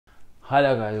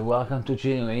Hello guys, welcome to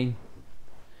Chilling.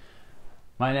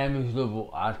 My name is Lubu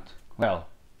Art. Well,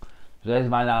 today's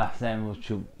my last name was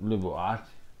Lubu Art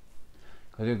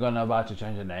because we're about to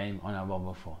change the name on our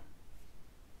mobile phone.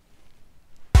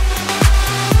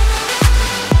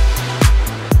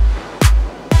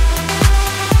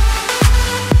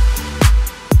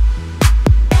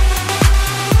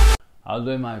 I'll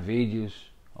do my videos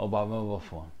about mobile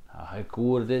phone. I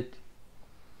record it,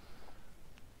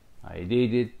 I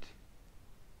edit it,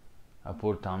 I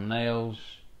put thumbnails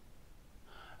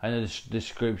and the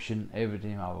description,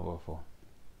 everything about mobile phone.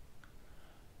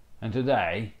 And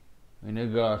today we're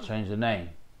gonna change the name,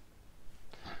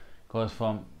 because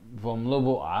from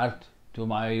Lobo Art to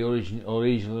my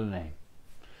original name.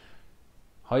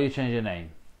 How you change the name?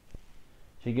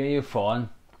 So you get your phone,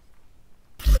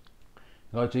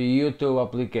 go to YouTube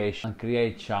application and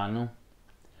create channel,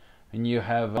 and you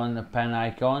have on the pen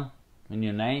icon in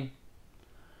your name,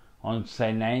 on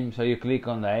say name, so you click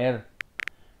on there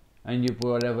and you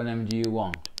put whatever name you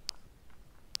want.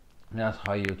 That's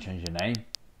how you change the name.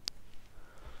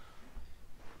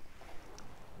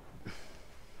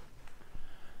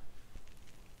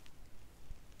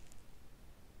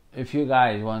 If you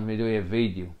guys want me to do a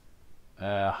video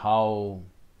how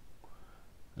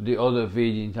the other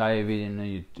video, entire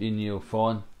video in your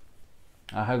phone,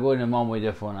 I have got a mom with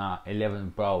the phone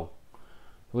 11 Pro,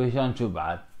 which isn't too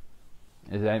bad.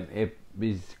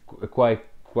 It's quite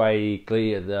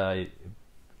clear the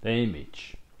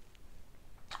image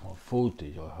or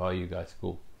footage, or how you guys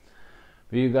go.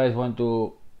 If you guys want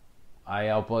to, I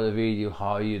upload a video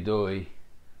how you do it,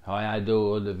 how I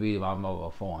do the video on my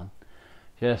mobile phone.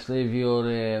 Just leave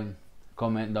your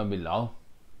comment down below.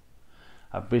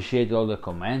 I appreciate all the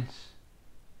comments.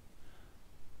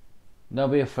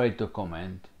 Don't be afraid to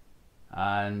comment,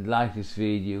 and like this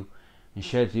video and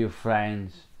share to your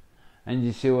friends. And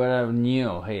you see whatever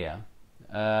new here,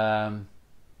 don't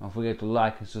forget to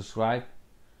like and subscribe.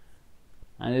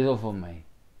 And it's all for me.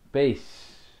 Peace.